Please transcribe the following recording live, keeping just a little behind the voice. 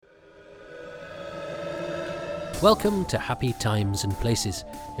Welcome to Happy Times and Places,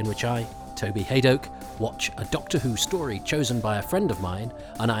 in which I, Toby Haydoke, watch a Doctor Who story chosen by a friend of mine,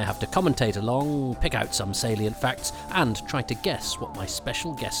 and I have to commentate along, pick out some salient facts, and try to guess what my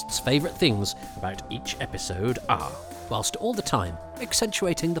special guest's favourite things about each episode are, whilst all the time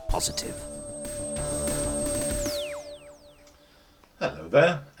accentuating the positive. Hello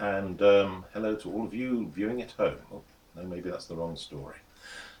there, and hello to all of you viewing at home. Oh, no, maybe that's the wrong story.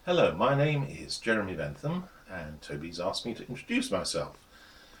 Hello, my name is Jeremy Bentham, and Toby's asked me to introduce myself.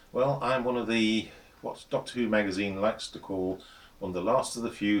 Well, I'm one of what Doctor Who magazine likes to call one of the last of the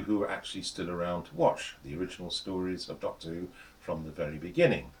few who are actually still around to watch the original stories of Doctor Who from the very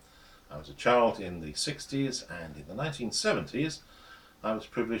beginning. I was a child in the 60s, and in the 1970s I was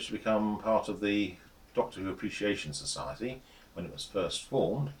privileged to become part of the Doctor Who Appreciation Society when it was first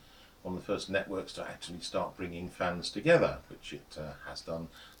formed, one of the first networks to actually start bringing fans together, which it has done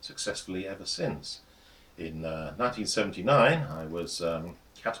successfully ever since. In 1979 I was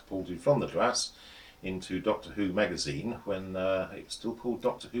catapulted from the DWAS into Doctor Who magazine when it was still called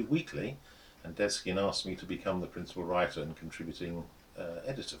Doctor Who Weekly, and Deskin asked me to become the principal writer and contributing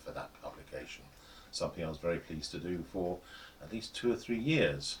editor for that publication, something I was very pleased to do for at least 2 or 3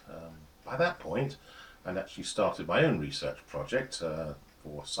 years. By that point I'd actually started my own research project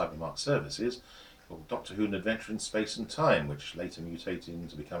for Cybermark Services called Doctor Who: An Adventure in Space and Time, which later mutated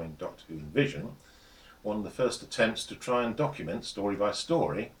into becoming Doctor Who Vision, one of the first attempts to try and document, story by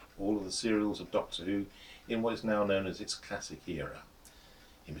story, all of the serials of Doctor Who in what is now known as its classic era.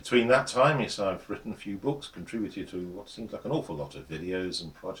 In between that time, yes, I've written a few books, contributed to what seems like an awful lot of videos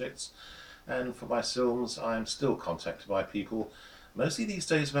and projects, and for my films I'm still contacted by people, mostly these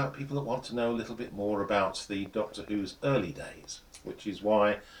days about people that want to know a little bit more about the Doctor Who's early days, which is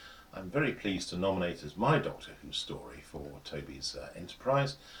why I'm very pleased to nominate as my Doctor Who story for Toby's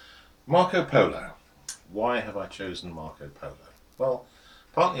enterprise, Marco Polo. Why have I chosen Marco Polo? Well,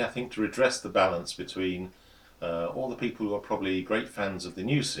 partly I think to redress the balance between all the people who are probably great fans of the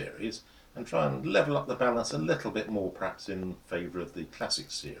new series and try and level up the balance a little bit more, perhaps in favour of the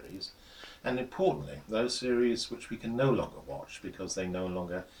classic series, and importantly those series which we can no longer watch because they no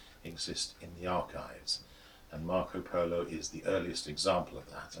longer exist in the archives. And Marco Polo is the earliest example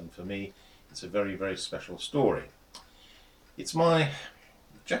of that, and for me it's a very, very special story. It's my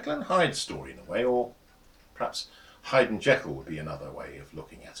Jekyll and Hyde story in a way, or perhaps Hyde and Jekyll would be another way of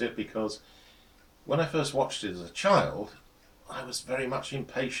looking at it, because when I first watched it as a child I was very much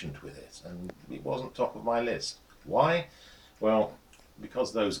impatient with it and it wasn't top of my list. Why? Well,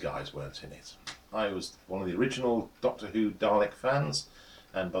 because those guys weren't in it. I was one of the original Doctor Who Dalek fans,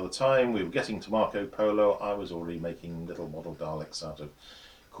 and by the time we were getting to Marco Polo I was already making little model Daleks out of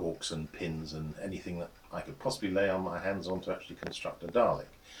corks and pins and anything that I could possibly lay on my hands on to actually construct a Dalek.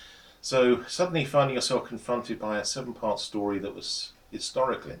 So suddenly finding yourself confronted by a 7-part story that was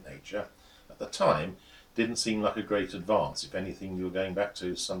historical in nature, at the time didn't seem like a great advance. If anything, you were going back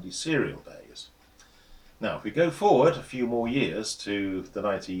to Sunday serial days. Now if we go forward a few more years to the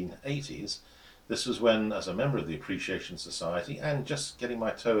 1980s, this was when, as a member of the Appreciation Society and just getting my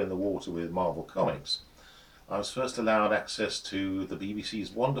toe in the water with Marvel Comics, I was first allowed access to the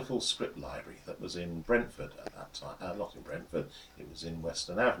BBC's wonderful script library that was in Brentford at that time. Not in Brentford, it was in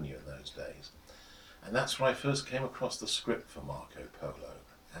Western Avenue in those days. And that's where I first came across the script for Marco Polo.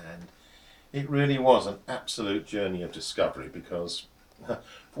 And it really was an absolute journey of discovery because, for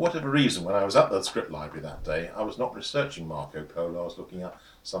whatever reason, when I was at the script library that day, I was not researching Marco Polo, I was looking at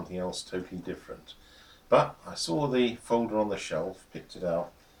something else totally different. But I saw the folder on the shelf, picked it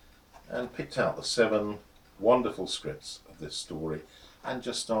out, and picked out the 7 wonderful scripts of this story and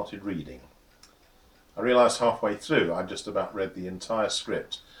just started reading. I realised halfway through I'd just about read the entire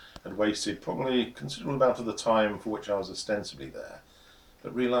script and wasted probably a considerable amount of the time for which I was ostensibly there,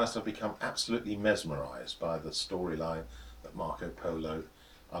 but realised I'd become absolutely mesmerised by the storyline that Marco Polo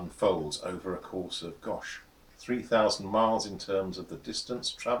unfolds over a course of, 3,000 miles in terms of the distance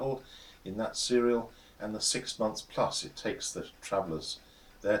travelled in that serial, and the 6 months plus it takes the travellers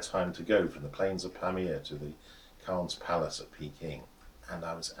their time to go from the plains of Pamir to the Khan's palace at Peking. And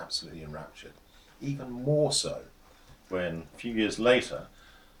I was absolutely enraptured. Even more so when a few years later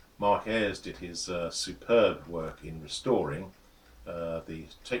Mark Ayres did his superb work in restoring the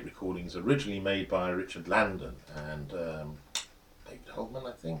tape recordings originally made by Richard Landon and David Holman,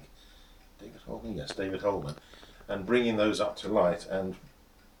 I think. David Holman? Yes, David Holman. And bringing those up to light and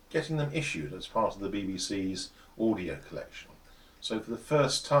getting them issued as part of the BBC's audio collection. So for the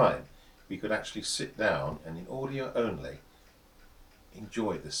first time we could actually sit down and in audio only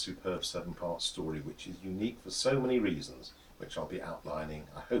enjoy this superb 7-part story, which is unique for so many reasons, which I'll be outlining,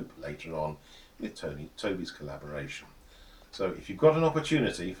 I hope, later on with Toby's collaboration. So if you've got an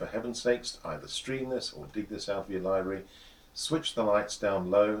opportunity, for heaven's sakes, either stream this or dig this out of your library, switch the lights down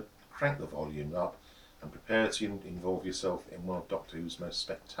low, crank the volume up, and prepare to involve yourself in one of Doctor Who's most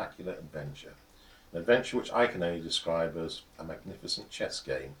spectacular adventure. An adventure which I can only describe as a magnificent chess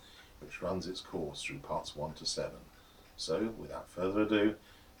game which runs its course through parts 1 to 7. So, without further ado,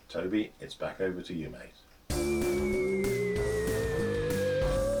 Toby, it's back over to you, mate.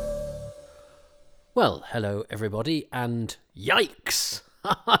 Well, hello everybody, and yikes!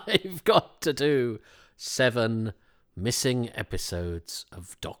 I've got to do 7 missing episodes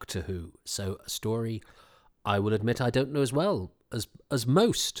of Doctor Who. So, a story I will admit I don't know as well as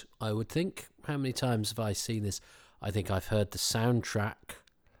most, I would think. How many times have I seen this? I think I've heard the soundtrack,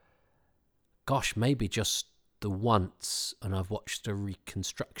 gosh, maybe just the once, and I've watched a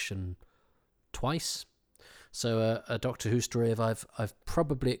reconstruction twice. So a Doctor Who story I've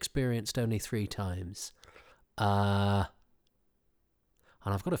probably experienced only 3 times. And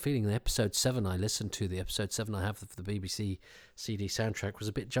I've got a feeling the episode 7 I listened to, the episode 7 I have of the BBC CD soundtrack, was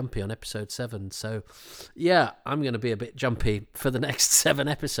a bit jumpy on episode 7. So, yeah, I'm going to be a bit jumpy for the next 7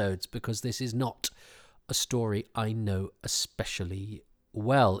 episodes, because this is not a story I know especially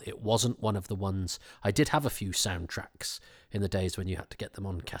well. It wasn't one of the ones... I did have a few soundtracks in the days when you had to get them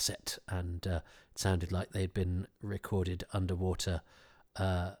on cassette, and it sounded like they'd been recorded underwater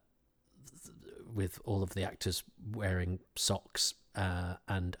with all of the actors wearing socks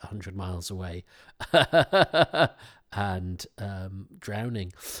and 100 miles away and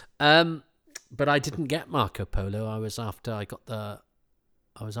drowning. But I didn't get Marco Polo. I was after the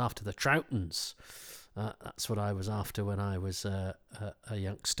Troughtons. That's what I was after when I was a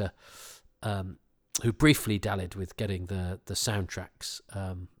youngster, who briefly dallied with getting the soundtracks,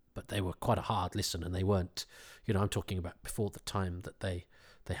 but they were quite a hard listen, and they weren't, I'm talking about before the time that they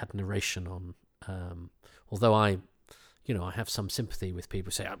had narration on. Although I have some sympathy with people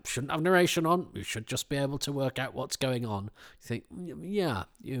who say, I shouldn't have narration on, you should just be able to work out what's going on. You think, yeah,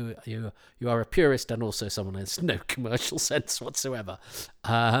 you are a purist and also someone who has no commercial sense whatsoever.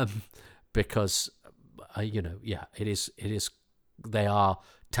 Because, it is, they are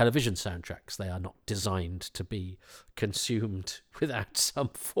television soundtracks. They are not designed to be consumed without some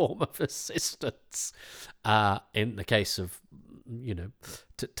form of assistance. In the case of,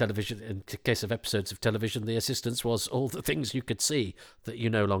 television, in the case of episodes of television, the assistance was all the things you could see that you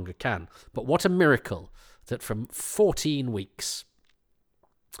no longer can. But what a miracle that from 14 weeks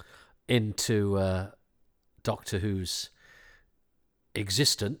into Doctor Who's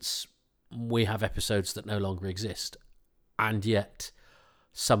existence, we have episodes that no longer exist. And yet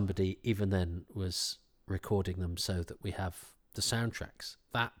somebody even then was recording them so that we have the soundtracks.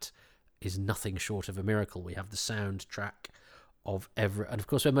 That is nothing short of a miracle. We have the soundtrack of every... And of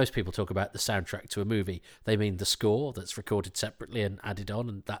course, when most people talk about the soundtrack to a movie, they mean the score that's recorded separately and added on,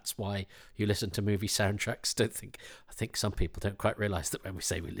 and that's why you listen to movie soundtracks. I think some people don't quite realise that when we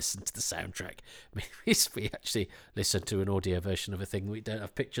say we listen to the soundtrack, we actually listen to an audio version of a thing we don't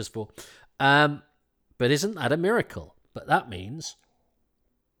have pictures for. But isn't that a miracle? But that means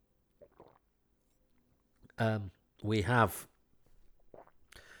we have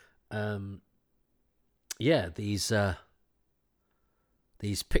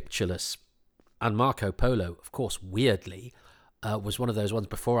these pictureless, and Marco Polo, of course, weirdly, was one of those ones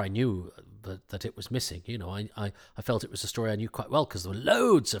before I knew that it was missing. I felt it was a story I knew quite well because there were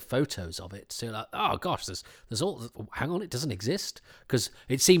loads of photos of it. So like, oh gosh, there's all. Hang on, it doesn't exist, because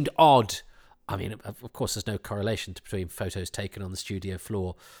it seemed odd. I mean, of course, there's no correlation between photos taken on the studio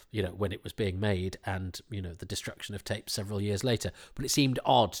floor, when it was being made, and the destruction of tapes several years later. But it seemed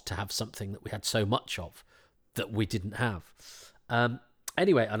odd to have something that we had so much of that we didn't have.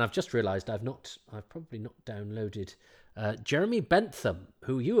 Anyway, and I've just realised I've probably not downloaded Jeremy Bentham,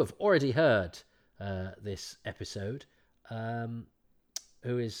 who you have already heard this episode,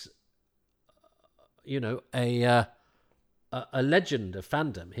 who is, a legend of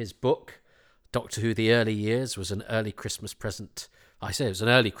fandom. His book, Doctor Who: The Early Years, was an early Christmas present. I say it was an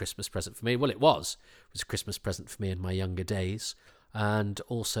early Christmas present for me. Well, it was. It was a Christmas present for me in my younger days, and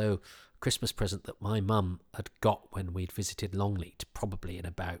also Christmas present that my mum had got when we'd visited Longleat, probably in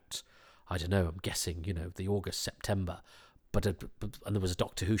about, I don't know, I'm guessing, the August, September. And there was a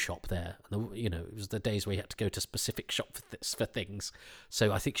Doctor Who shop there. And it was the days where you had to go to specific shop for things.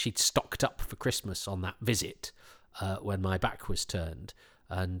 So I think she'd stocked up for Christmas on that visit when my back was turned,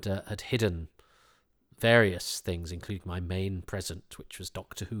 and had hidden various things, including my main present, which was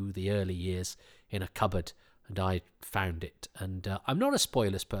Doctor Who: The Early Years, in a cupboard. and I found it. And I'm not a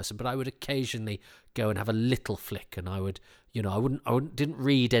spoilers person, but I would occasionally go and have a little flick, and I would, didn't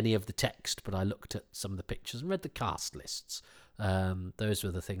read any of the text, but I looked at some of the pictures and read the cast lists. Those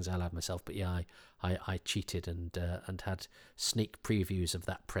were the things I allowed myself. But yeah, I cheated and had sneak previews of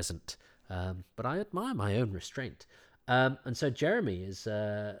that present. But I admire my own restraint. And so Jeremy is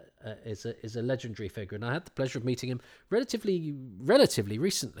a legendary figure, and I had the pleasure of meeting him relatively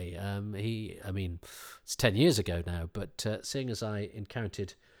recently. It's 10 years ago now, but seeing as I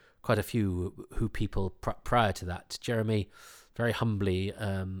encountered quite a few Who people prior to that, Jeremy very humbly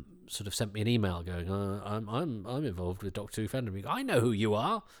sort of sent me an email going, I'm involved with Doctor Who fandom. I know who you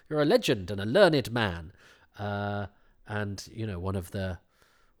are. You're a legend and a learned man, and one of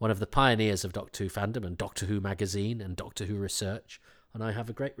the pioneers of Doctor Who fandom and Doctor Who magazine and Doctor Who research, and I have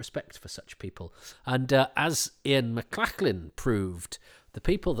a great respect for such people. And as Ian McLachlan proved, the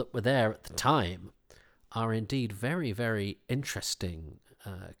people that were there at the time are indeed very, very interesting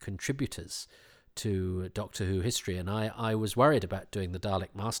contributors to Doctor Who history. And I was worried about doing the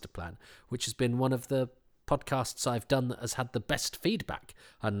Dalek Master Plan, which has been one of the podcasts I've done that has had the best feedback,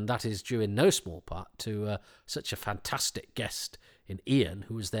 and that is due in no small part to such a fantastic guest in Ian,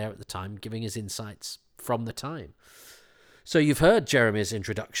 who was there at the time giving his insights from the time. So you've heard Jeremy's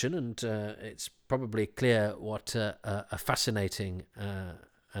introduction, and it's probably clear what a fascinating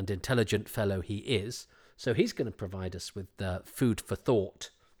and intelligent fellow he is. So he's going to provide us with food for thought,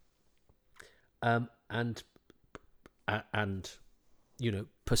 and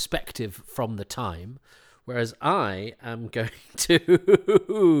perspective from the time, whereas I am going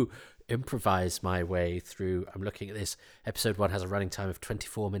to improvise my way through. I'm looking at this. Episode 1 has a running time of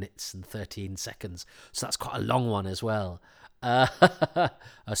 24 minutes and 13 seconds, so that's quite a long one as well. A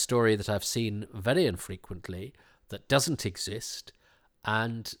story that I've seen very infrequently, that doesn't exist,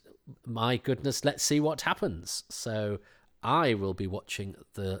 and my goodness, let's see what happens. So I will be watching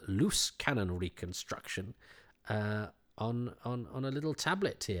the loose cannon reconstruction on a little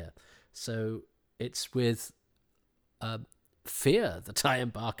tablet here. So it's with fear that I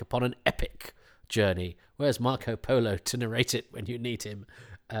embark upon an epic journey. Where's Marco Polo to narrate it when you need him?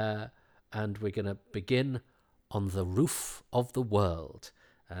 And we're going to begin on the roof of the world.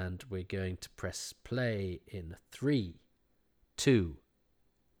 And we're going to press play in 3, 2,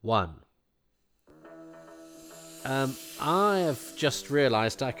 1. I have just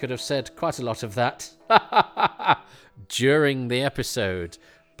realised I could have said quite a lot of that during the episode,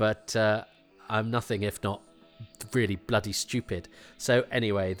 but I'm nothing if not really bloody stupid. So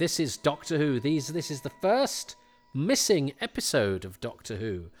anyway, this is Doctor Who. This is the first missing episode of Doctor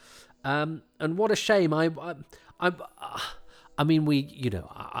Who, and what a shame. I mean,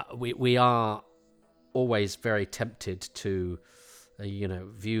 we are always very tempted to,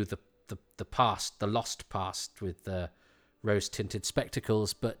 view the past, the lost past, with rose-tinted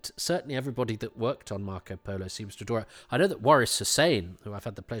spectacles, but certainly everybody that worked on Marco Polo seems to adore it. I know that Waris Hussein, who I've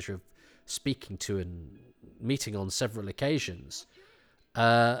had the pleasure of speaking to and meeting on several occasions,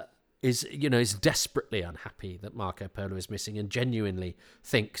 is desperately unhappy that Marco Polo is missing, and genuinely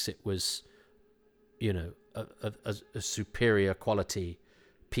thinks it was, a superior quality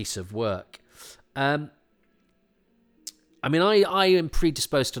piece of work. I mean, I am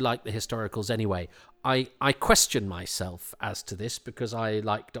predisposed to like the historicals anyway. I question myself as to this, because I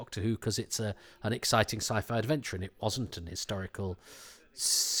like Doctor Who because it's an exciting sci-fi adventure, and it wasn't an historical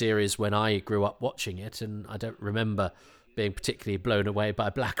series when I grew up watching it, and I don't remember being particularly blown away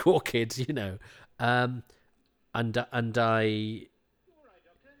by Black Orchid, and I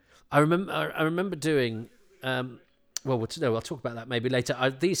remember doing. I'll talk about that maybe later.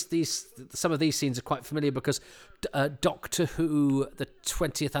 Some of these scenes are quite familiar because Doctor Who, the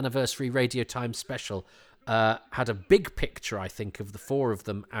 20th anniversary Radio Times special, had a big picture, I think, of the four of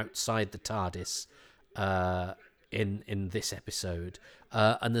them outside the TARDIS in this episode.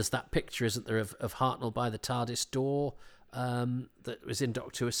 And there's that picture, isn't there, of Hartnell by the TARDIS door that was in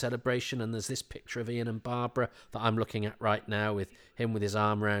Doctor Who A Celebration, and there's this picture of Ian and Barbara that I'm looking at right now, with him with his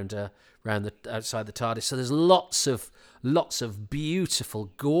arm round the outside the TARDIS. So there's lots of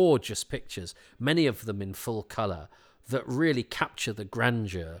beautiful, gorgeous pictures, many of them in full colour, that really capture the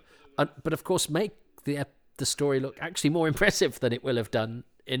grandeur, but of course make the story look actually more impressive than it will have done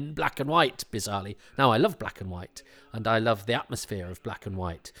in black and white, bizarrely. Now, I love black and white, and I love the atmosphere of black and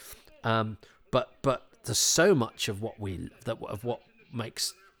white, but there's so much of what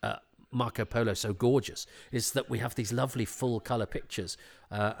makes Marco Polo so gorgeous is that we have these lovely full colour pictures,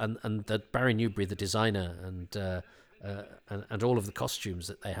 and that Barry Newbury, the designer, and all of the costumes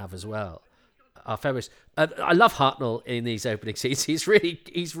that they have as well are fabulous. I love Hartnell in these opening scenes. He's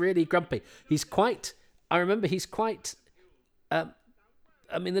really grumpy. He's quite I remember he's quite. I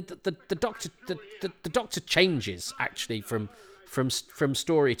mean, the doctor changes actually from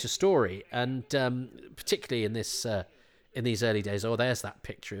story to story, and particularly in this in these early days. Oh, there's that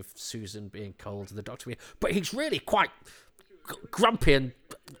picture of Susan being cold to the doctor, but he's really quite grumpy and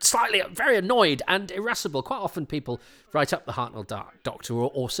slightly very annoyed and irascible. Quite often people write up the Hartnell doctor,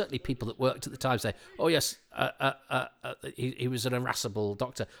 or certainly people that worked at the time say, oh yes, he was an irascible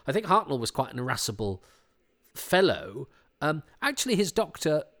doctor. I think Hartnell was quite an irascible fellow. Actually, his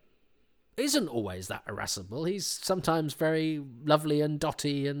doctor isn't always that irascible. He's sometimes very lovely and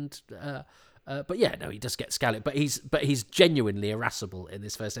dotty, and but yeah, no, he does get scalloped. But he's genuinely irascible in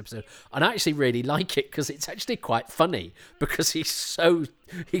this first episode, and I actually really like it because it's actually quite funny because he's so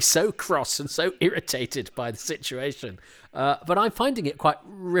cross and so irritated by the situation. But I'm finding it quite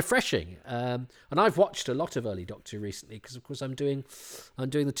refreshing, and I've watched a lot of early Doctor recently because, of course, I'm doing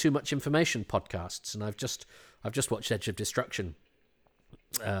the Too Much Information podcasts, and I've just watched Edge of Destruction,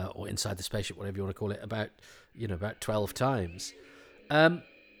 or Inside the Spaceship, whatever you want to call it, about 12 times.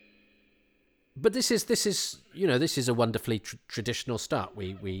 But this is a wonderfully traditional start.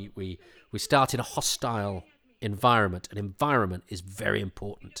 We start in a hostile environment. An environment is very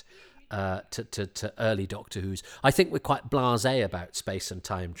important to early Doctor Who's. I think we're quite blasé about space and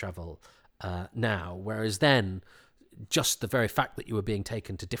time travel now, whereas then, just the very fact that you were being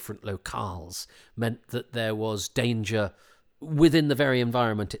taken to different locales meant that there was danger within the very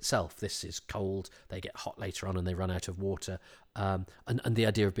environment itself. This is cold, they get hot later on and they run out of water. And the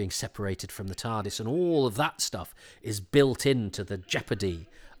idea of being separated from the TARDIS and all of that stuff is built into the jeopardy,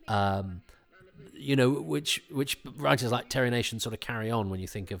 which writers like Terry Nation sort of carry on when you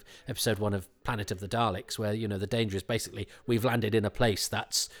think of episode 1 of Planet of the Daleks, where, the danger is basically we've landed in a place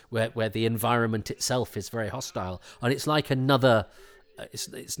that's where the environment itself is very hostile. And it's like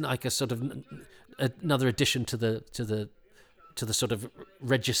it's like a sort of another addition to the sort of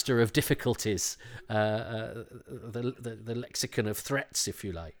register of difficulties, the lexicon of threats, if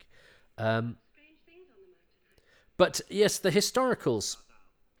you like. But yes, the historicals.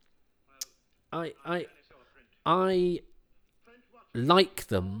 I like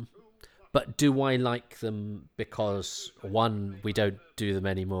them, but do I like them because, 1, we don't do them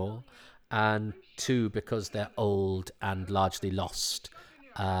anymore, and 2, because they're old and largely lost,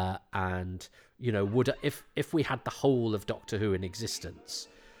 and if we had the whole of Doctor Who in existence,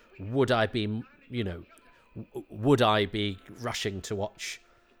 would I be rushing to watch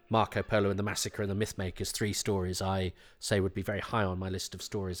Marco Polo and the Massacre and the Mythmakers, 3 stories I say would be very high on my list of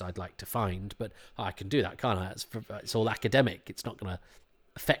stories I'd like to find, but I can do that, can't I? It's all academic. It's not going to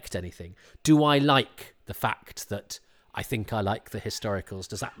affect anything. Do I like the fact that I think I like the historicals?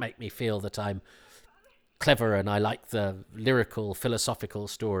 Does that make me feel that I'm clever and I like the lyrical, philosophical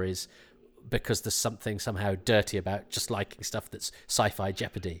stories because there's something somehow dirty about just liking stuff that's sci-fi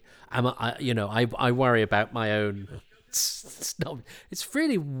jeopardy? I worry about my own. It's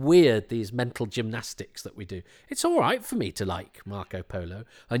really weird, these mental gymnastics that we do. It's all right for me to like Marco Polo,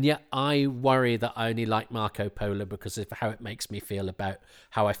 and yet I worry that I only like Marco Polo because of how it makes me feel about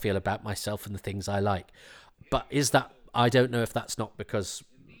how I feel about myself and the things I like. But is that, I don't know if that's not because,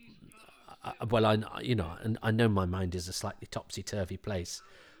 I know my mind is a slightly topsy-turvy place,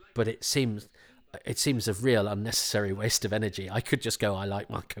 but it seems a real unnecessary waste of energy. I could just go, I like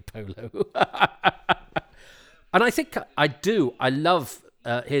Marco Polo. And I think I do. I love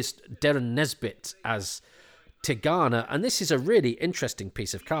here's Derren Nesbitt as Tigana, and this is a really interesting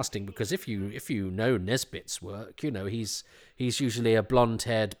piece of casting because if you know Nesbitt's work, he's usually a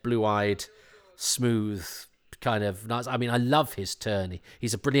blonde-haired, blue-eyed, smooth kind of nice. I mean, I love his turn.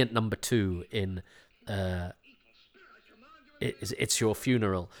 He's a brilliant number 2 in It's Your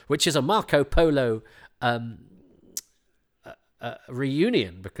Funeral, which is a Marco Polo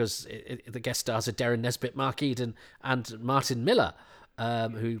reunion because the guest stars are Derren Nesbitt, Mark Eden, and Martin Miller,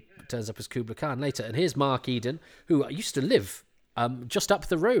 who turns up as Kubla Khan later. And here's Mark Eden, who used to live just up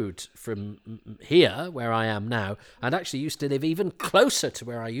the road from here, where I am now, and actually used to live even closer to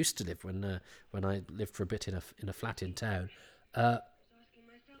where I used to live when I lived for a bit in a flat in town. I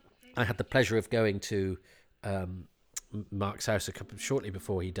had the pleasure of going to Mark's house shortly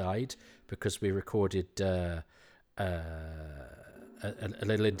before he died because we recorded a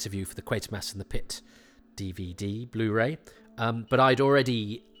little interview for the Quatermass in the Pit DVD Blu-ray, but I'd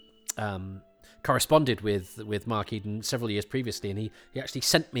already corresponded with Mark Eden several years previously, and he actually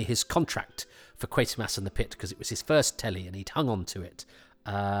sent me his contract for Quatermass in the Pit because it was his first telly and he'd hung on to it,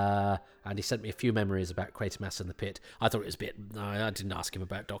 And he sent me a few memories about Quatermass and the Pit. I thought it was a bit... I didn't ask him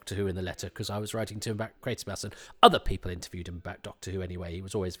about Doctor Who in the letter because I was writing to him about Quatermass, and other people interviewed him about Doctor Who anyway. He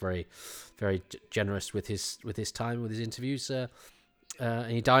was always very, very generous with his time, with his interviews.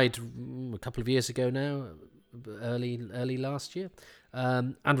 And he died a couple of years ago now, early last year,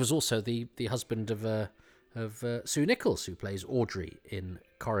 and was also the husband of Sue Nichols, who plays Audrey in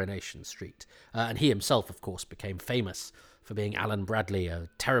Coronation Street. And he himself, of course, became famous for being Alan Bradley, a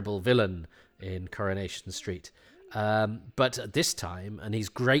terrible villain in Coronation Street. But at this time, and he's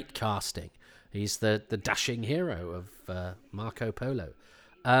great casting, he's the dashing hero of Marco Polo.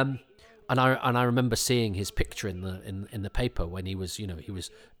 And I remember seeing his picture in the paper when he was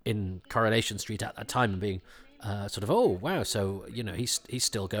in Coronation Street at that time and being sort of, oh wow, so he's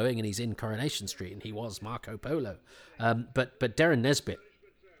still going and he's in Coronation Street and he was Marco Polo. But Darren Nesbitt,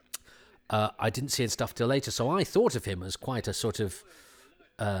 I didn't see his stuff till later, so I thought of him as quite a sort of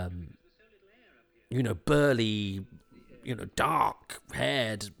burly,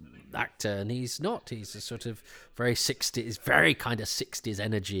 dark-haired actor, and he's not. He's a sort of very 60s, very kind of 60s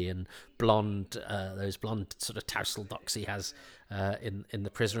energy and blonde, those blonde sort of tousle locks he has in The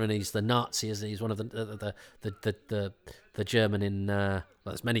Prisoner, and he's the Nazi, isn't he? He's one of the German in, well,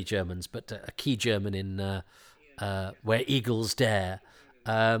 there's many Germans, but a key German in Where Eagles Dare.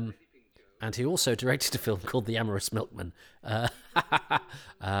 And he also directed a film called The Amorous Milkman, when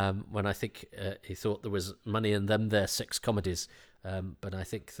I think he thought there was money in them there sex comedies. But I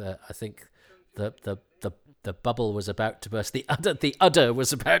think the bubble was about to burst. The udder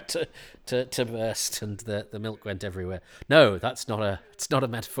was about to burst, and the milk went everywhere. No, it's not a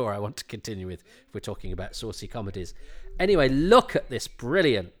metaphor I want to continue with if we're talking about saucy comedies. Anyway, look at this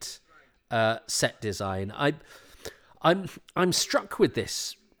brilliant set design. I'm struck with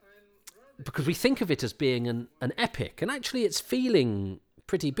this because we think of it as being an epic, and actually it's feeling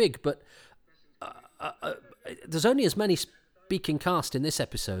pretty big, but there's only as many speaking cast in this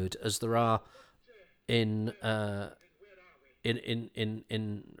episode as there are in the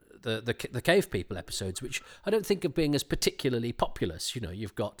Cave People episodes, which I don't think of being as particularly populous.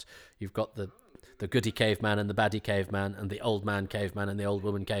 You've got the goody caveman and the baddie caveman and the old man caveman and the old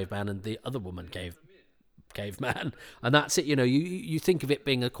woman caveman and the other woman caveman, and that's it. You think of it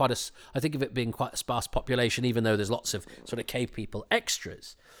being quite a sparse population, even though there's lots of sort of cave people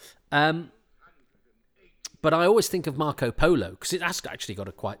extras. But I always think of Marco Polo because it has actually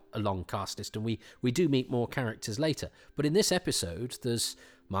got quite a long cast list, and we do meet more characters later. But in this episode, there's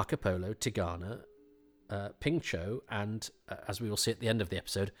Marco Polo, Tigana, Ping Cho, and as we will see at the end of the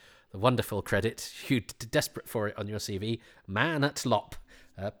episode, the wonderful credit, you desperate for it on your CV, Man at Lop,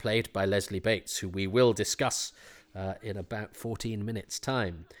 played by Leslie Bates, who we will discuss in about 14 minutes'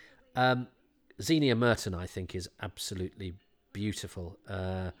 time. Xenia Merton, I think, is absolutely beautiful,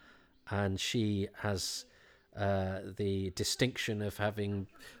 and she has the distinction of having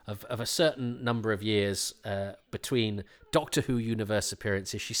of a certain number of years between Doctor Who universe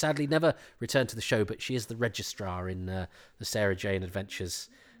appearances. She sadly never returned to the show, but she is the registrar in the Sarah Jane Adventures.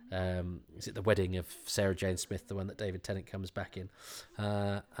 Is it The Wedding of Sarah Jane Smith, the one that David Tennant comes back in?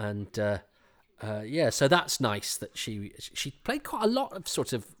 So that's nice that she played quite a lot of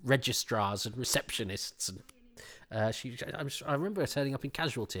sort of registrars and receptionists, and I remember her turning up in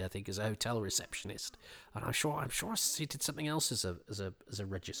Casualty, I think, as a hotel receptionist, and I'm sure she did something else as a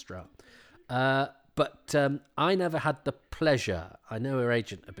registrar. But I never had the pleasure. I know her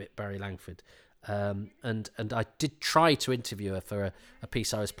agent a bit, Barry Langford. And I did try to interview her for a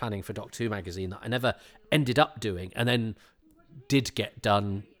piece I was planning for Doctor Who magazine that I never ended up doing, and then did get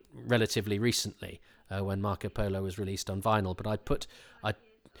done relatively recently when Marco Polo was released on vinyl. But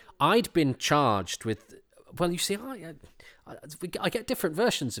I'd been charged with. Well, you see, I get different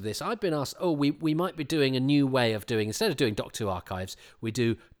versions of this. I've been asked, we might be doing a new way of doing, instead of doing Doctor Who archives, we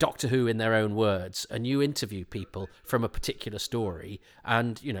do Doctor Who in their own words, and you interview people from a particular story,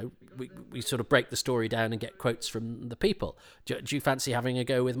 and, we sort of break the story down and get quotes from the people. Do you fancy having a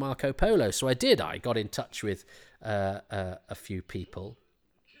go with Marco Polo? So I did. I got in touch with a few people.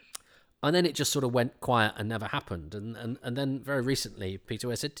 And then it just sort of went quiet and never happened. And then very recently, Peter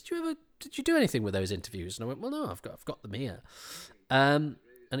Ware said, did you do anything with those interviews? And I went, well, no, I've got them here. And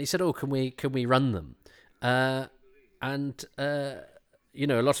he said, can we run them? A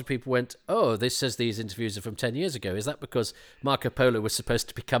lot of people went, this says these interviews are from 10 years ago. Is that because Marco Polo was supposed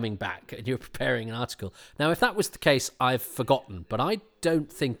to be coming back and you were preparing an article? Now, if that was the case, I've forgotten, but I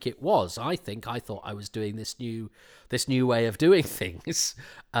don't think it was. I thought I was doing this new way of doing things.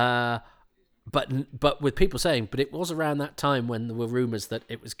 but with people saying, but it was around that time when there were rumours that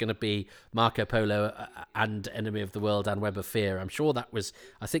it was going to be Marco Polo and Enemy of the World and Web of Fear. I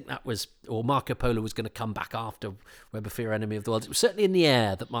think that was, or Marco Polo was going to come back after Web of Fear, Enemy of the World. It was certainly in the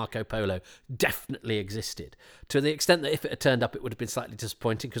air that Marco Polo definitely existed, to the extent that if it had turned up, it would have been slightly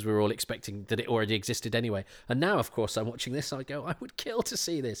disappointing because we were all expecting that it already existed anyway. And now, of course, I'm watching this, I go, I would kill to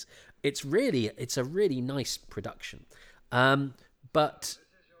see this. It's a really nice production. But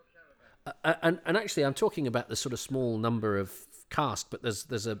actually, I'm talking about the sort of small number of cast, but there's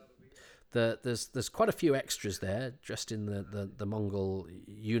quite a few extras there dressed in the Mongol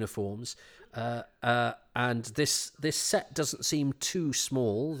uniforms, and this set doesn't seem too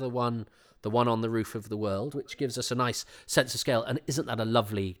small. The one on the roof of the world, which gives us a nice sense of scale, and isn't that a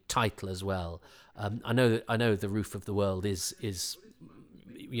lovely title as well? I know the roof of the world is.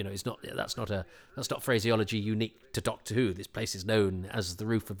 That's not phraseology unique to Doctor Who. This place is known as the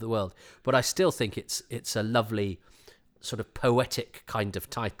roof of the world, but I still think it's a lovely sort of poetic kind of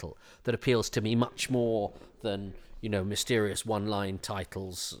title that appeals to me much more than mysterious one-line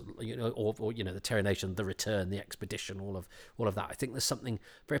titles, or the Terra Nation, the Return, the Expedition, all of that. I think there's something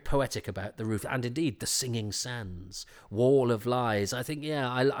very poetic about the roof, and indeed the Singing Sands, Wall of Lies. I think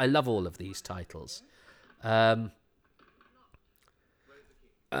I love all of these titles. And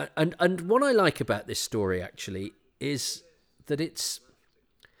what I like about this story actually is that it's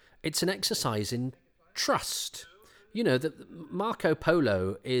an exercise in trust. That Marco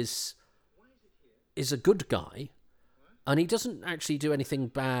Polo is a good guy, and he doesn't actually do anything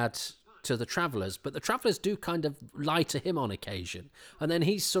bad to the travellers, but the travellers do kind of lie to him on occasion. And then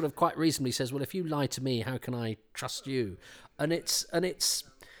he sort of quite reasonably says, well, if you lie to me, how can I trust you? And it's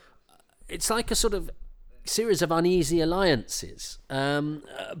like a sort of series of uneasy alliances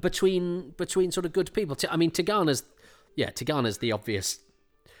between sort of good people. I mean, Tigana's the obvious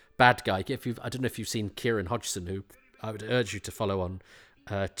bad guy. I don't know if you've seen Kieran Hodgson, who I would urge you to follow on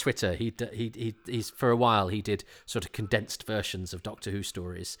Twitter. He's for a while he did sort of condensed versions of Doctor Who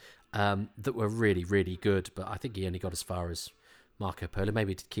stories that were really, really good, but I think he only got as far as Marco Polo.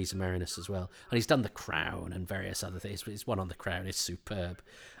 Maybe he did Keys of Marinus as well, and he's done The Crown and various other things. But his one on The Crown is superb.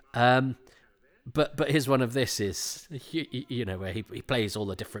 But his one of this is, where he plays all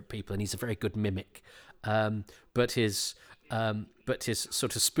the different people, and he's a very good mimic. But his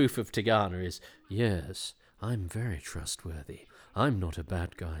sort of spoof of Tigana is, yes, I'm very trustworthy. I'm not a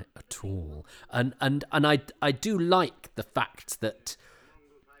bad guy at all. And I do like the fact that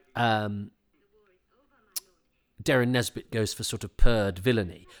Derren Nesbitt goes for sort of purred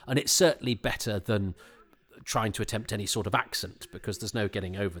villainy, and it's certainly better than trying to attempt any sort of accent, because there's no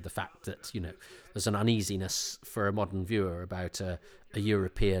getting over the fact that there's an uneasiness for a modern viewer about a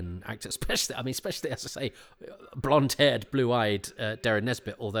European actor, especially as I say, blonde-haired, blue-eyed Derren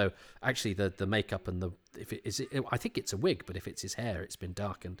Nesbitt. Although actually the makeup and I think it's a wig, but if it's his hair, it's been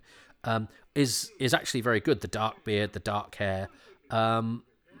darkened. Is actually very good. The dark beard, the dark hair,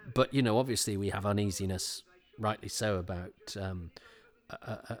 but obviously we have uneasiness, rightly so,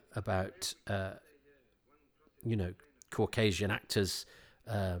 about Caucasian actors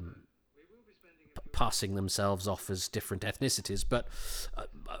passing themselves off as different ethnicities. But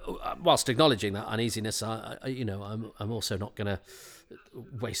whilst acknowledging that uneasiness, I'm also not going to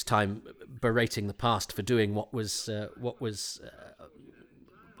waste time berating the past for doing what was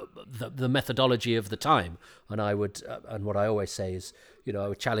the methodology of the time. And I would, and what I always say is, I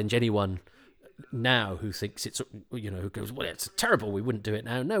would challenge anyone now who thinks it's, who goes, well, it's terrible, we wouldn't do it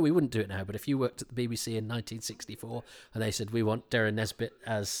now. No, we wouldn't do it now. But if you worked at the BBC in 1964 and they said, we want Derren Nesbitt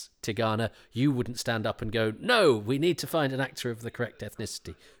as Tigana, you wouldn't stand up and go, no, we need to find an actor of the correct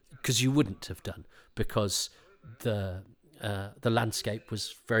ethnicity, because you wouldn't have done, because the landscape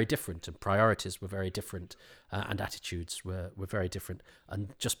was very different, and priorities were very different, and attitudes were very different.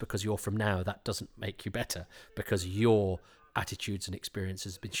 And just because you're from now, that doesn't make you better, because your attitudes and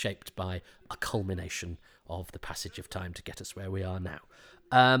experiences have been shaped by a culmination of the passage of time to get us where we are now.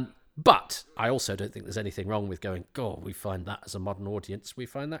 But I also don't think there's anything wrong with going, God, we find that as a modern audience, we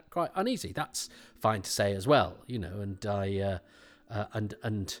find that quite uneasy. That's fine to say as well, and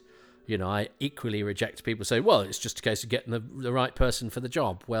I equally reject people saying, well, it's just a case of getting the right person for the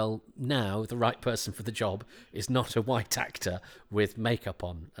job. Well, now the right person for the job is not a white actor with makeup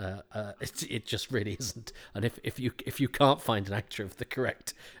on. It just really isn't. And if you can't find an actor of the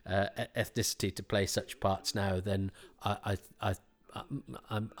correct ethnicity to play such parts now, then I'm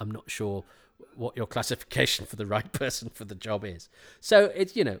not sure what your classification for the right person for the job is. So I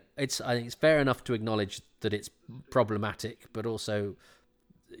think it's fair enough to acknowledge that it's problematic, but also,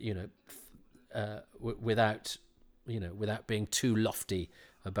 without being too lofty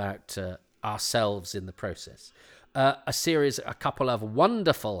about ourselves in the process. A couple of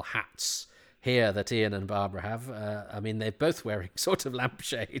wonderful hats here that Ian and Barbara have. I mean, they're both wearing sort of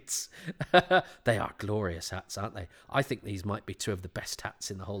lampshades. They are glorious hats, aren't they? I think these might be two of the best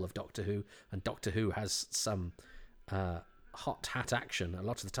hats in the whole of Doctor Who, and Doctor Who has some hot hat action a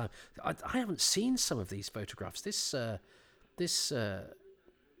lot of the time. I haven't seen some of these photographs. This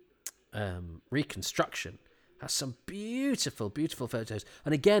reconstruction has some beautiful, beautiful photos.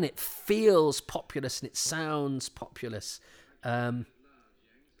 And again, it feels populous and it sounds populous.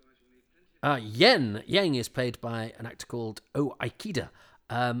 Yang is played by an actor called Oh Aikida,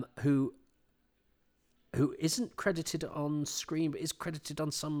 who isn't credited on screen, but is credited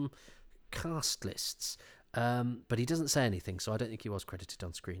on some cast lists. But he doesn't say anything, so I don't think he was credited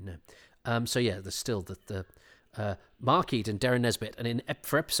on screen, no. So yeah, there's still the Mark Eden, Darren Nesbitt, and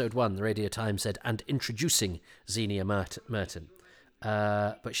for episode 1, the Radio Times said, and introducing Xenia Merton.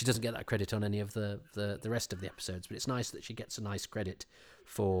 But she doesn't get that credit on any of the rest of the episodes, but it's nice that she gets a nice credit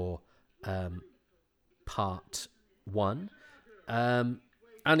for part 1. And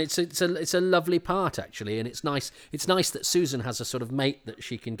it's a lovely part, actually, and it's nice that Susan has a sort of mate that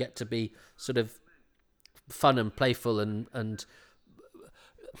she can get to be sort of fun and playful and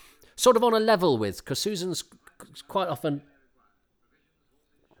sort of on a level with, because Susan's quite often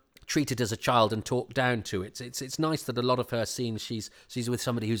treated as a child and talked down to. It's nice that a lot of her scenes she's with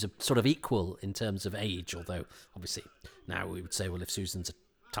somebody who's a sort of equal in terms of age, although obviously now we would say, well, if Susan's a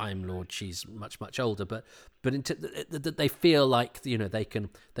Time Lord, she's much older, but they feel like, you know, they can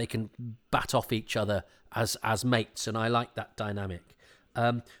bat off each other as mates, and I like that dynamic.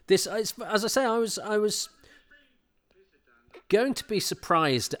 This, as I say, I was going to be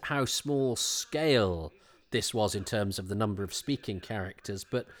surprised at how small scale this was in terms of the number of speaking characters,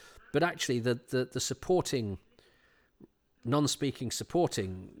 but actually the supporting, non-speaking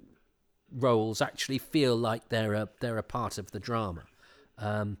supporting roles actually feel like they're a part of the drama.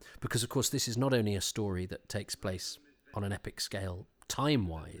 Because, of course, this is not only a story that takes place on an epic scale,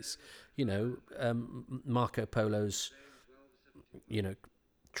 time-wise. You know, Marco Polo's, you know,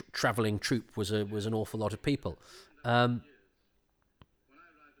 travelling troupe was an awful lot of people. And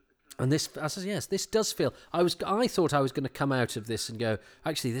this, this does feel. I thought I was going to come out of this and go,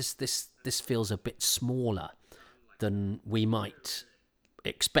 actually, this feels a bit smaller than we might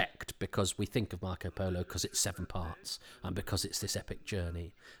expect, because we think of Marco Polo because it's 7 parts, and because it's this epic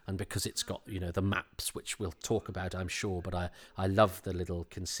journey, and because it's got, you know, the maps, which we'll talk about, I'm sure. But I love the little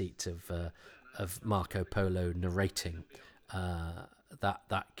conceit of Marco Polo narrating.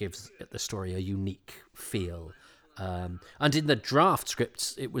 That gives the story a unique feel. And in the draft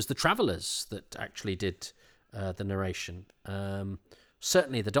scripts, it was the Travellers that actually did the narration.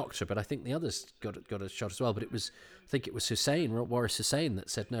 Certainly the Doctor, but I think the others got a shot as well. But I think it was Waris Hussein, that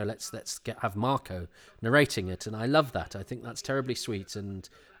said, no, let's have Marco narrating it, and I love that. I think that's terribly sweet, and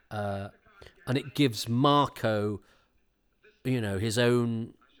it gives Marco, you know, his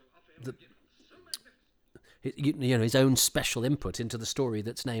own his own special input into the story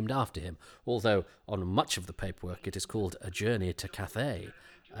that's named after him. Although on much of the paperwork it is called A Journey to Cathay.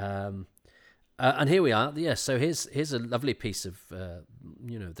 And here we are. Yes, so here's a lovely piece of the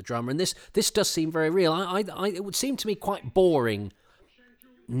drama, and this does seem very real. It would seem to me quite boring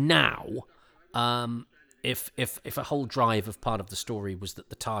now, if a whole drive of part of the story was that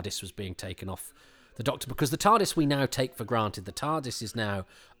the TARDIS was being taken off the Doctor, because the TARDIS we now take for granted. The TARDIS is now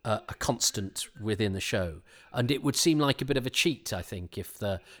a constant within the show, and it would seem like a bit of a cheat, I think, if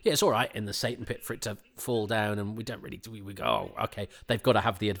it's all right in the Satan pit for it to fall down, and we don't really we go, oh, okay, they've got to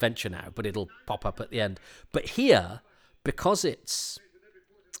have the adventure now, but it'll pop up at the end. But here, because it's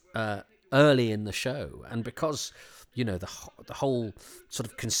early in the show, and because, you know, the whole sort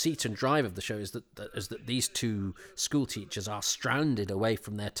of conceit and drive of the show is that these two school teachers are stranded away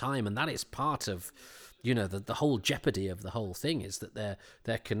from their time, and that is part of, you know, the whole jeopardy of the whole thing is that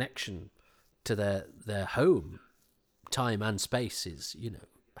their connection to their home, time and space, is, you know,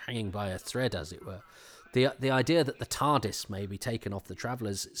 hanging by a thread, as it were. The idea that the TARDIS may be taken off the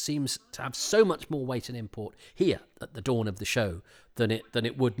Travellers seems to have so much more weight and import here at the dawn of the show than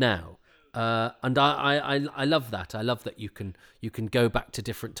it would now. And I love that. I love that you can go back to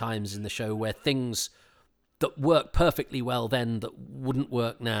different times in the show where things that work perfectly well then that wouldn't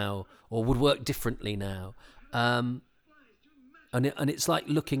work now, or would work differently now. And it's like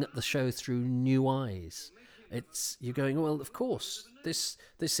looking at the show through new eyes. You're going, well, of course, this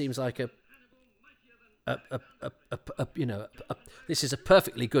seems like this is a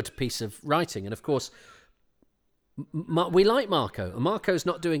perfectly good piece of writing, and of course we like Marco. Marco's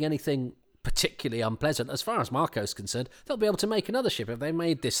not doing anything particularly unpleasant. As far as Marco's concerned, they'll be able to make another ship. If they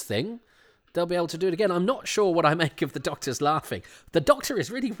made this thing, they'll be able to do it again. I'm not sure what I make of the Doctor's laughing. The Doctor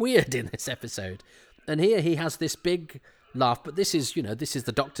is really weird in this episode. And here he has this big laugh, but this is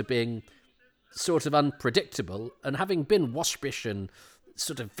the Doctor being sort of unpredictable, and having been waspish and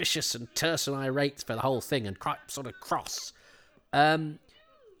sort of vicious and terse and irate for the whole thing and sort of cross.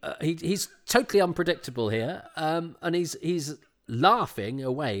 He's totally unpredictable here, and he's laughing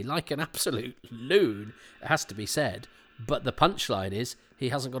away like an absolute loon, it has to be said. But the punchline is he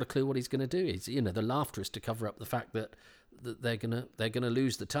hasn't got a clue what he's going to do. The laughter is to cover up the fact that they're gonna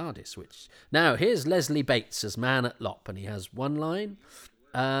lose the TARDIS. Which now here's Leslie Bates as Man at Lop, and he has one line,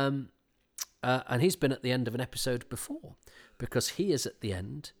 and he's been at the end of an episode before, because he is at the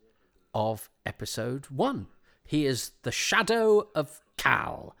end of episode 1. He is the shadow of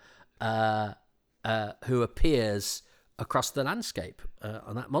Cal, who appears across the landscape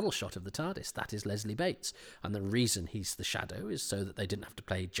on that model shot of the TARDIS. That is Leslie Bates. And the reason he's the shadow is so that they didn't have to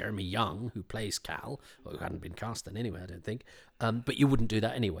play Jeremy Young, who plays Cal, or who hadn't been cast then anyway, I don't think. But you wouldn't do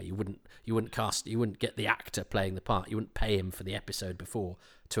that anyway. You wouldn't get the actor playing the part. You wouldn't pay him for the episode before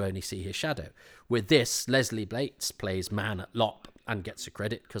to only see his shadow. With this, Leslie Bates plays Man at Lop and gets a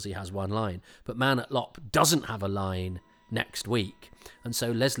credit because he has one line. But Man at Lop doesn't have a line next week, and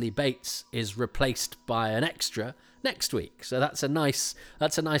so Leslie Bates is replaced by an extra next week. So that's a nice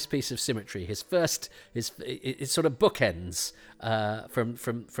piece of symmetry. It sort of bookends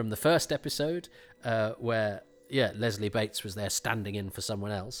from the first episode where Leslie Bates was there standing in for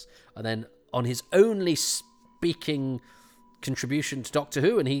someone else, and then on his only speaking contribution to Doctor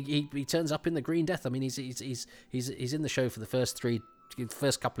Who, and he turns up in the Green Death. I mean, he's in the show for the first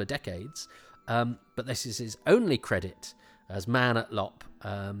couple of decades, but this is his only credit as Man at Lop.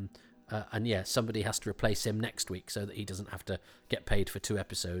 And somebody has to replace him next week so that he doesn't have to get paid for 2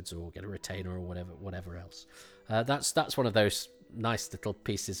 episodes or get a retainer or whatever else. That's one of those nice little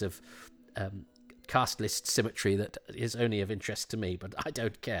pieces of cast list symmetry that is only of interest to me, but I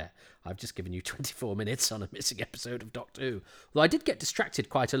don't care. I've just given you 24 minutes on a missing episode of Doctor Who. Although I did get distracted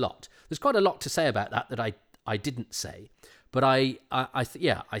quite a lot. There's quite a lot to say about that I didn't say, but I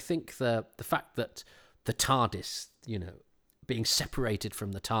think the fact that the TARDIS, being separated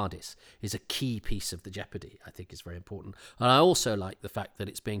from the TARDIS is a key piece of the jeopardy, I think is very important. And I also like the fact that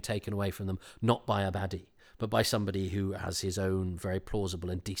it's being taken away from them not by a baddie, but by somebody who has his own very plausible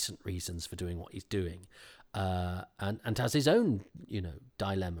and decent reasons for doing what he's doing, and has his own,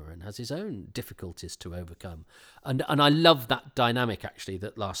 dilemma and has his own difficulties to overcome. And I love that dynamic, actually,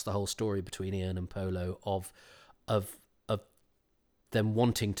 that lasts the whole story between Ian and Polo of them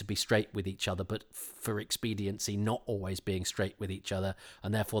wanting to be straight with each other, but for expediency not always being straight with each other,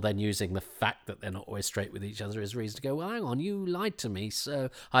 and therefore then using the fact that they're not always straight with each other as a reason to go, well, hang on, you lied to me. So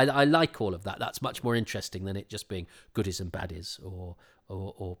I like all of that. That's much more interesting than it just being goodies and baddies or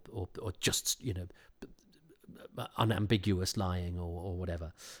just unambiguous lying or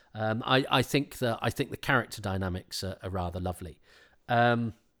whatever. I think the character dynamics are rather lovely.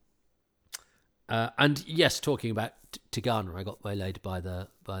 And yes, talking about Tigana, I got waylaid by the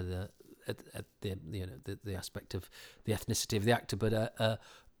aspect of the ethnicity of the actor, but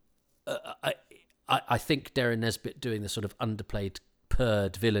I think Derren Nesbitt doing the sort of underplayed,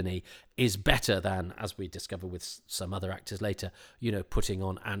 purred villainy is better than, as we discover with some other actors later, putting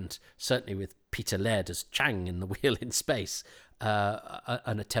on, and certainly with Peter Laird as Chang in The Wheel in Space,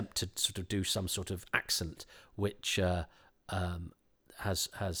 an attempt to sort of do some sort of accent which is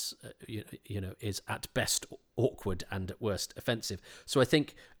at best awkward and at worst offensive. So I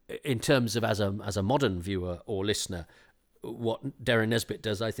think, in terms of as a modern viewer or listener, what Derren Nesbitt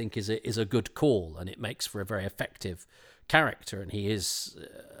does, I think, is a good call, and it makes for a very effective character. And he is,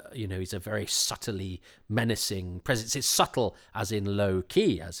 he's a very subtly menacing presence. It's subtle, as in low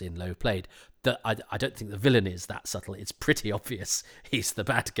key, as in low played. That I don't think the villain is that subtle. It's pretty obvious he's the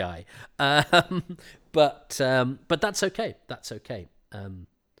bad guy. But that's okay. That's okay.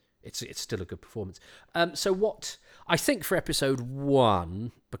 It's still a good performance. So what I think for episode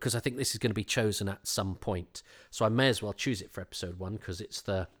 1, because I think this is going to be chosen at some point, so I may as well choose it for episode 1 because it's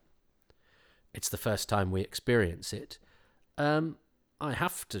the first time we experience it. I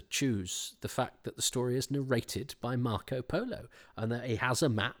have to choose the fact that the story is narrated by Marco Polo and that he has a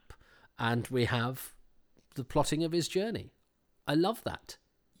map and we have the plotting of his journey. I love that.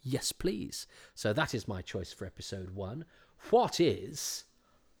 Yes, please. So that is my choice for episode 1. What is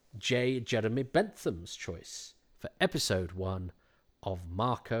J. Jeremy Bentham's choice for episode 1 of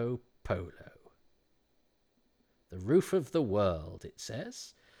Marco Polo? The Roof of the World, it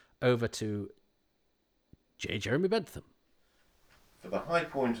says. Over to J. Jeremy Bentham. For the high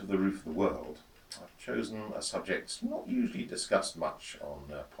point of The Roof of the World, I've chosen a subject not usually discussed much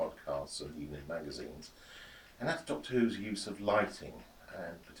on podcasts and even in magazines, and that's Doctor Who's use of lighting,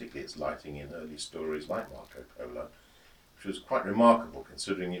 and particularly its lighting in early stories like Marco Polo, which was quite remarkable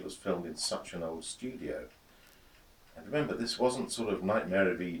considering it was filmed in such an old studio. And remember, this wasn't sort of Nightmare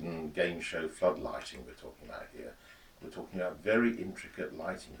of Eden game show flood lighting we're talking about here. We're talking about very intricate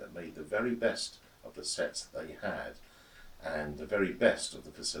lighting that made the very best of the sets that they had and the very best of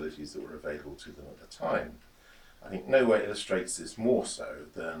the facilities that were available to them at the time. I think nowhere illustrates this more so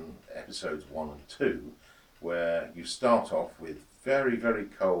than episodes 1 and 2, where you start off with very, very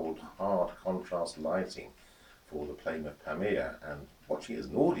cold, hard contrast lighting for the plane of Pamir, and watching it as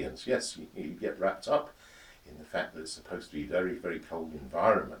an audience, yes, you get wrapped up in the fact that it's supposed to be very, very cold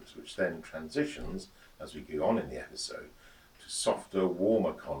environment, which then transitions, as we go on in the episode, to softer,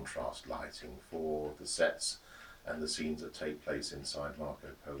 warmer contrast lighting for the sets and the scenes that take place inside Marco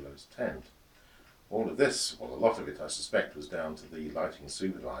Polo's tent. All of this, well, a lot of it, I suspect, was down to the lighting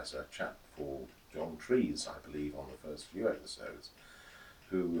supervisor, a chap called John Trees, I believe, on the first few episodes,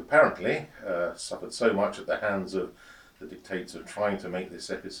 who apparently suffered so much at the hands of the dictates of trying to make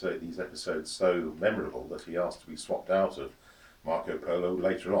these episodes so memorable that he asked to be swapped out of Marco Polo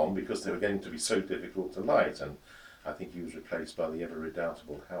later on because they were getting to be so difficult to light, and I think he was replaced by the ever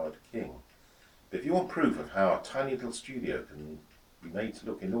redoubtable Howard King. But if you want proof of how a tiny little studio can be made to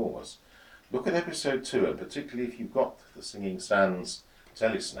look enormous, look at episode 2, and particularly if you've got the Singing Sands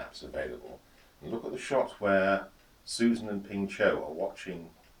telesnaps available, and look at the shot where Susan and Ping Cho are watching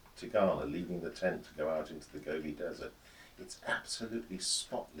Tigana leaving the tent to go out into the Gobi Desert. It's absolutely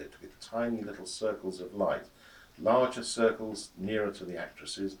spotlit with tiny little circles of light, larger circles nearer to the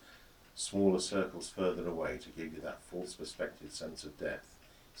actresses, smaller circles further away to give you that false perspective sense of depth.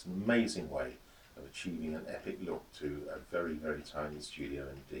 It's an amazing way of achieving an epic look to a very, very tiny studio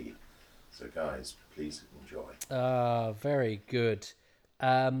indeed. So guys, please enjoy. Very good.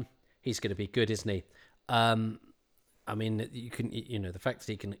 He's going to be good, isn't he? I mean, the fact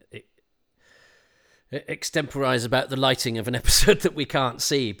that he can extemporize about the lighting of an episode that we can't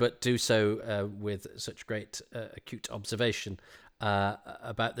see, but do so with such great acute observation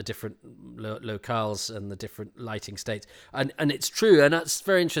about the different locales and the different lighting states. And it's true, and that's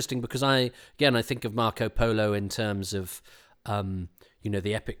very interesting because I think of Marco Polo in terms of,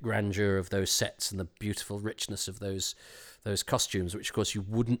 the epic grandeur of those sets and the beautiful richness of those costumes, which of course you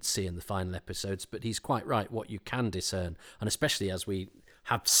wouldn't see in the final episodes. But he's quite right, what you can discern, and especially as we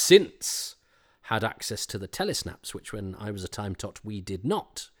have since had access to the telesnaps, which when I was a time tot we did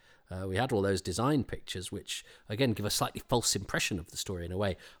not. We had all those design pictures, which again give a slightly false impression of the story in a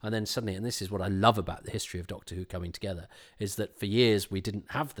way. And then suddenly, and this is what I love about the history of Doctor Who coming together, is that for years we didn't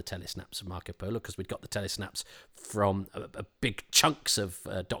have the telesnaps of Marco Polo because we'd got the telesnaps from big chunks of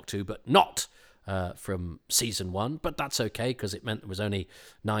Doctor Who, but not from season 1. But that's okay because it meant there was only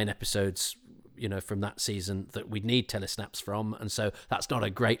 9 episodes from that season that we'd need telesnaps from, and so that's not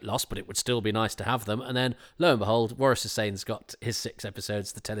a great loss, but it would still be nice to have them. And then lo and behold, Waris Hussein's got his 6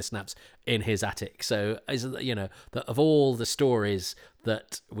 episodes, the telesnaps, in his attic. So that of all the stories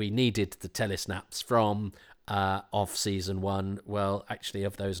that we needed the telesnaps from of season 1, well, actually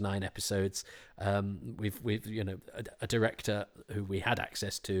of those 9 episodes, we've a director who we had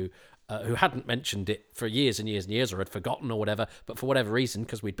access to, who hadn't mentioned it for years and years and years, or had forgotten or whatever, but for whatever reason,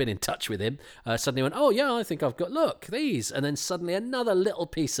 because we'd been in touch with him, suddenly went, oh yeah, I think I've got, look, these. And then suddenly another little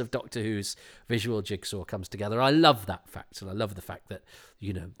piece of Doctor Who's visual jigsaw comes together. I love that fact, and I love the fact that,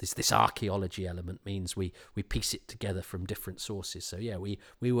 this archaeology element means we piece it together from different sources. So yeah, we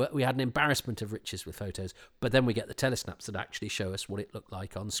had an embarrassment of riches with photos, but then we get the telesnaps that actually show us what it looked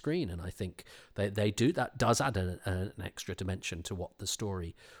like on screen, and I think they do, that does add an extra dimension to what the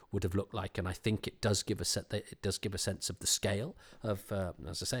story would have looked like, and I think it does give a sense of the scale of,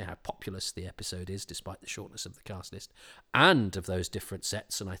 as I say, how populous the episode is, despite the shortness of the cast list, and of those different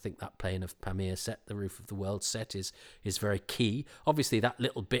sets. And I think that Plane of Pamir set, the Roof of the World set, is very key. Obviously, that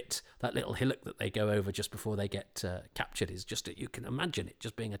little hillock that they go over just before they get captured is just, you can imagine it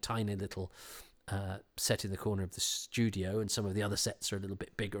just being a tiny little set in the corner of the studio, and some of the other sets are a little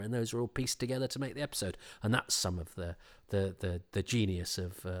bit bigger, and those are all pieced together to make the episode. And that's some of the genius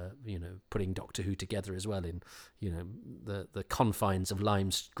of putting Doctor Who together as well in the confines of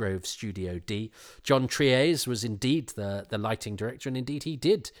Limes Grove Studio D. John Triers was indeed the lighting director, and indeed he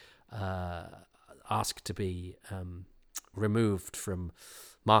did ask to be removed from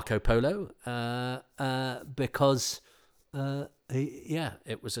Marco Polo because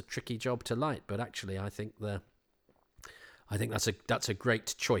it was a tricky job to light. But actually, I think that's a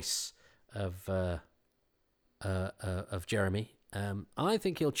great choice of Jeremy. I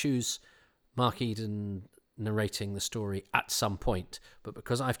think he'll choose Mark Eden narrating the story at some point, but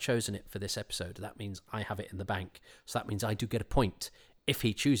because I've chosen it for this episode, that means I have it in the bank. So that means I do get a point if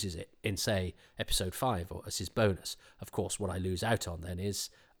he chooses it in, say, episode 5 or as his bonus. Of course, what I lose out on then is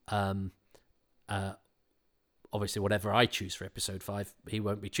obviously whatever I choose for episode 5, he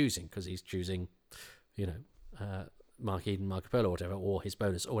won't be choosing because he's choosing, Mark Eden, Marco Polo, or whatever, or his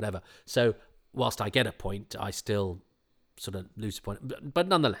bonus or whatever. So whilst I get a point, I still sort of lose a point. But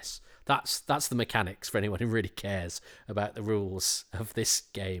nonetheless, that's the mechanics for anyone who really cares about the rules of this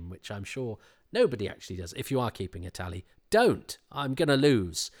game, which I'm sure nobody actually does. If you are keeping a tally, don't. I'm going to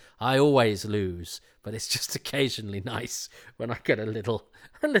lose. I always lose, but it's just occasionally nice when I get a little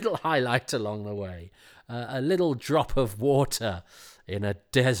highlight along the way. A little drop of water in a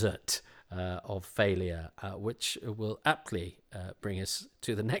desert of failure, which will aptly bring us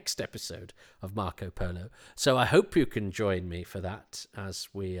to the next episode of Marco Polo. So I hope you can join me for that as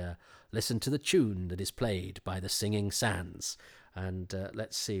we listen to the tune that is played by the Singing Sands. And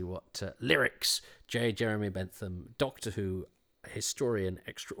let's see what lyrics J. Jeremy Bentham, Doctor Who historian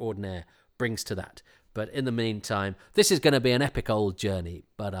extraordinaire, brings to that. But in the meantime, this is going to be an epic old journey,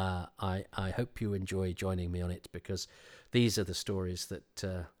 but I hope you enjoy joining me on it, because these are the stories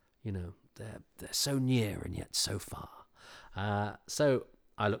that, they're so near and yet so far. So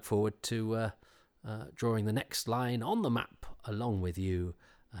I look forward to drawing the next line on the map along with you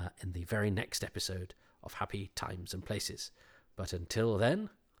in the very next episode of Happy Times and Places. But until then,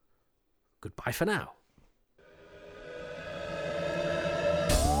 goodbye for now.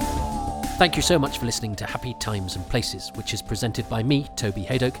 Thank you so much for listening to Happy Times and Places, which is presented by me, Toby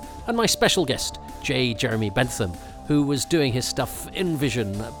Haydock, and my special guest, J. Jeremy Bentham, who was doing his stuff in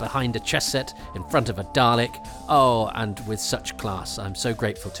vision behind a chess set in front of a Dalek. Oh, and with such class. I'm so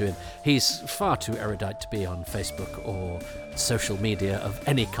grateful to him. He's far too erudite to be on Facebook or social media of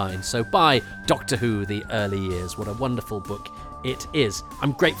any kind. So buy Doctor Who, The Early Years. What a wonderful book it is.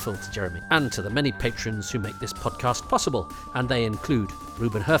 I'm grateful to Jeremy and to the many patrons who make this podcast possible, and they include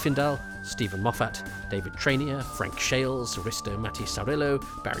Ruben Herfindahl, Stephen Moffat, David Trainier, Frank Shales, Risto Matti Saurillo,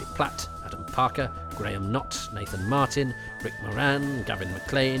 Barry Platt, Adam Parker, Graham Knott, Nathan Martin, Rick Moran, Gavin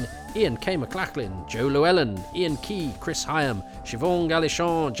McLean, Ian K. McLachlan, Joe Llewellyn, Ian Key, Chris Hyam, Siobhan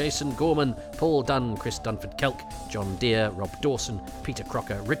Galichon, Jason Gorman, Paul Dunn, Chris Dunford-Kelk, John Deere, Rob Dawson, Peter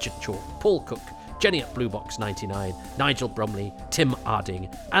Crocker, Richard Chalk, Paul Cook, Jenny at Blue Box 99, Nigel Bromley, Tim Arding,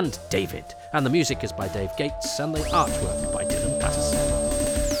 and David. And the music is by Dave Gates, and the artwork by Dylan Patterson.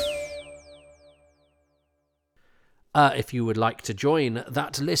 If you would like to join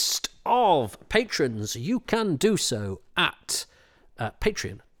that list of patrons, you can do so at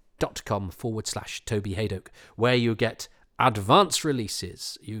patreon.com/Toby Haydock, where you get advance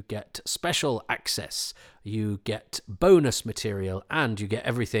releases, you get special access, you get bonus material, and you get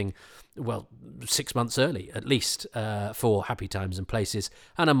everything, 6 months early at least, for Happy Times and Places,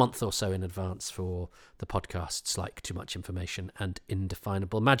 and a month or so in advance for the podcasts like Too Much Information and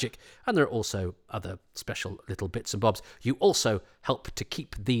Indefinable Magic. And there are also other special little bits and bobs. You also help to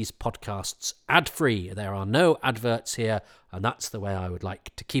keep these podcasts ad-free. There are no adverts here, and that's the way I would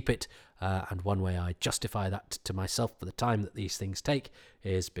like to keep it. And one way I justify that to myself for the time that these things take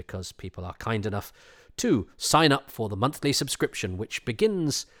is because people are kind enough to sign up for the monthly subscription, which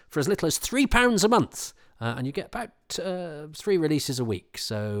begins for as little as £3 a month. And you get about 3 releases a week.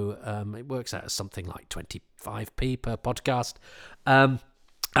 So it works out as something like 25p per podcast. And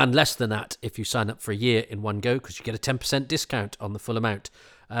less than that if you sign up for a year in one go, because you get a 10% discount on the full amount.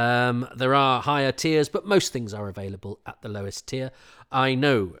 There are higher tiers, but most things are available at the lowest tier. I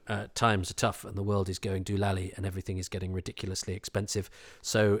know times are tough and the world is going doolally and everything is getting ridiculously expensive.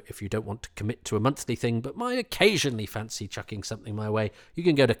 So if you don't want to commit to a monthly thing, but might occasionally fancy chucking something my way, you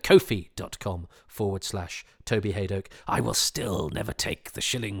can go to ko-fi.com/Toby Haydock. I will still never take the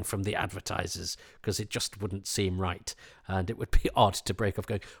shilling from the advertisers because it just wouldn't seem right. And it would be odd to break off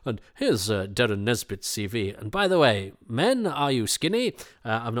going, and here's Darren Nesbitt's CV. And by the way, men, are you skinny?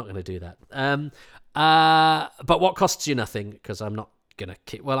 I'm not going to do that. But what costs you nothing, because I'm not going to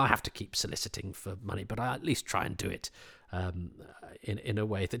keep... Well, I have to keep soliciting for money, but I at least try and do it in a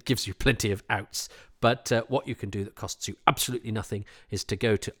way that gives you plenty of outs. But what you can do that costs you absolutely nothing is to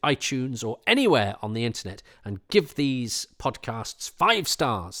go to iTunes or anywhere on the internet and give these podcasts 5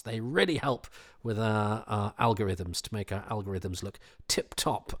 stars. They really help with our algorithms, to make our algorithms look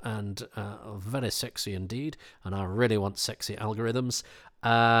tip-top and very sexy indeed. And I really want sexy algorithms.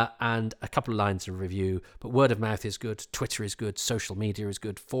 And a couple of lines of review. But word of mouth is good, Twitter is good, social media is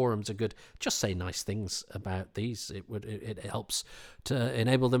good, forums are good. Just say nice things about these. It helps to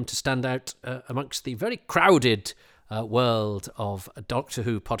enable them to stand out amongst the very crowded world of Doctor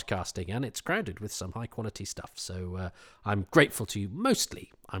Who podcasting, and it's crowded with some high quality stuff. So I'm grateful to you.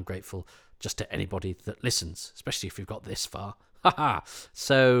 Mostly, I'm grateful just to anybody that listens, especially if you've got this far.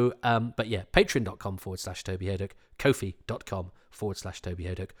 So, but yeah, patreon.com/Toby Hadoke, kofi.com/Toby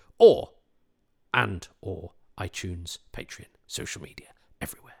Hadoke, or iTunes, Patreon, social media,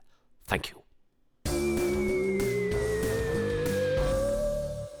 everywhere. Thank you.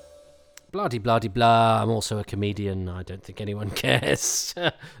 Blah-de-blah-de-blah. I'm also a comedian. I don't think anyone cares.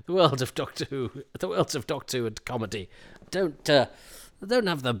 The world of Doctor Who. The worlds of Doctor Who and comedy. Don't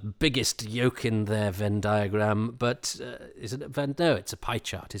have the biggest yoke in their Venn diagram, but is it a Venn? No, it's a pie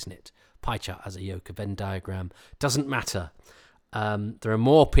chart, isn't it? Pie chart as a yoke, a Venn diagram. Doesn't matter. There are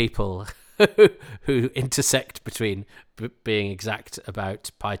more people who intersect between being exact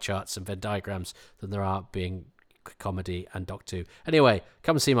about pie charts and Venn diagrams than there are being comedy and Doctor Who. Anyway,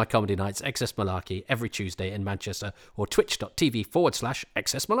 come and see my comedy nights, Excess Malarkey, every Tuesday in Manchester, or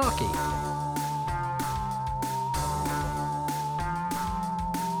twitch.tv/Excess Malarkey.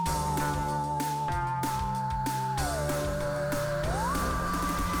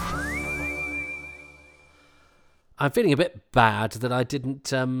 I'm feeling a bit bad that I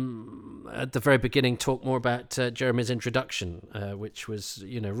didn't, at the very beginning, talk more about Jeremy's introduction, which was,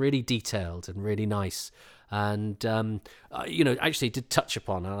 really detailed and really nice. And, actually did touch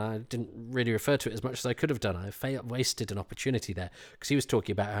upon, and I didn't really refer to it as much as I could have done. I wasted an opportunity there, because he was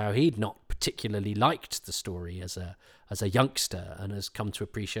talking about how he'd not particularly liked the story as a youngster and has come to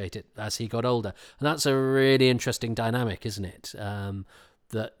appreciate it as he got older. And that's a really interesting dynamic, isn't it?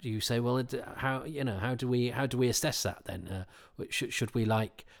 That you say, well, how do we assess that then? Should we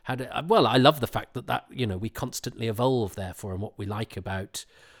like well, I love the fact that we constantly evolve, therefore, and what we like about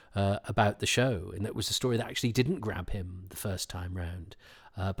the show, and that was a story that actually didn't grab him the first time round,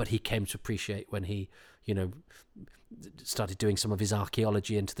 but he came to appreciate when he started doing some of his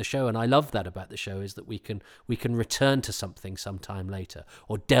archaeology into the show. And I love that about the show, is that we can return to something sometime later,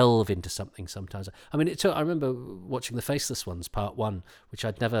 or delve into something sometimes. I mean, I remember watching The Faceless Ones Part 1, which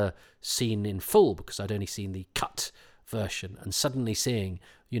I'd never seen in full because I'd only seen the cut version, and suddenly seeing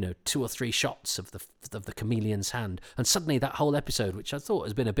 2 or 3 shots of the chameleon's hand, and suddenly that whole episode, which I thought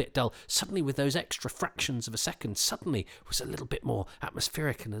has been a bit dull, suddenly with those extra fractions of a second, suddenly was a little bit more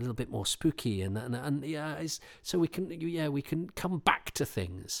atmospheric and a little bit more spooky, so we can come back to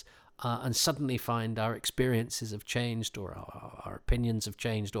things and suddenly find our experiences have changed, or our opinions have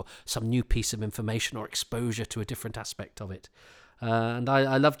changed, or some new piece of information or exposure to a different aspect of it. And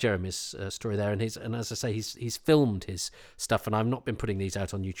I love Jeremy's story there, and as I say, he's filmed his stuff, and I've not been putting these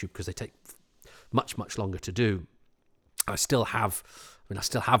out on YouTube because they take much longer to do. I still have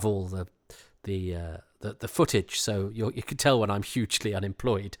all the footage, so you can tell when I'm hugely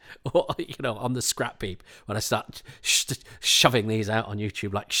unemployed, or on the scrap heap, when I start shoving these out on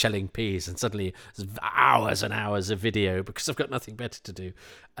YouTube like shelling peas, and suddenly there's hours and hours of video because I've got nothing better to do.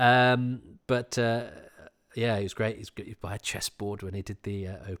 Yeah, he was great. He's by a chessboard when he did the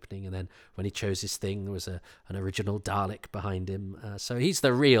opening, and then when he chose his thing, there was an original Dalek behind him. So he's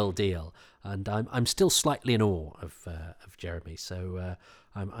the real deal, and I'm still slightly in awe of Jeremy. So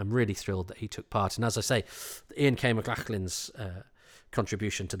I'm really thrilled that he took part. And as I say, Ian K. McLachlan's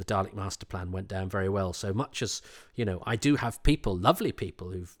contribution to the Dalek Master Plan went down very well. So much as I do have lovely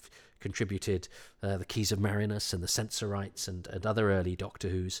people who've contributed the Keys of Marinus and the Sensorites and other early Doctor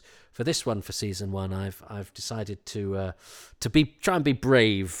Who's. For this one, for season 1, I've decided to try and be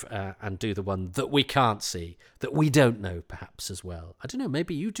brave and do the one that we can't see, that we don't know perhaps as well. I don't know,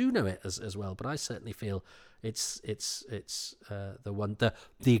 maybe you do know it as well, but I certainly feel it's the one,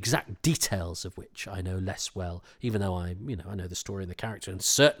 the exact details of which I know less well, even though I know the story and the character, and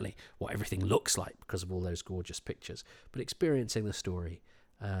certainly what everything looks like because of all those gorgeous pictures. But experiencing the story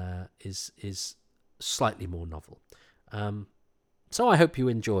is slightly more novel. So I hope you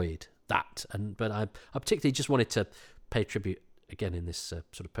enjoyed that. But I particularly just wanted to pay tribute again in this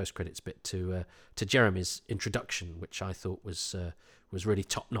sort of post-credits bit to Jeremy's introduction, which I thought was really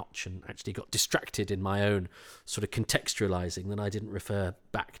top-notch, and actually got distracted in my own sort of contextualizing that I didn't refer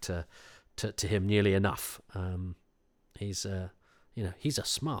back to him nearly enough. He's a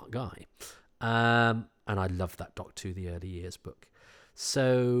smart guy, and I love that Doctor Who: The Early Years book.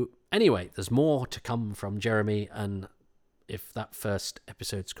 So anyway, there's more to come from Jeremy, and if that first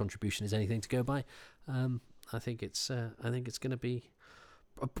episode's contribution is anything to go by, I think it's going to be,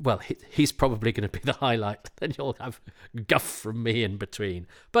 well, he's probably going to be the highlight. Then you'll have guff from me in between.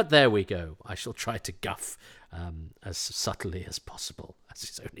 But there we go. I shall try to guff as subtly as possible, as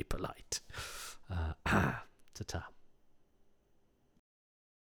is only polite. Ta-ta.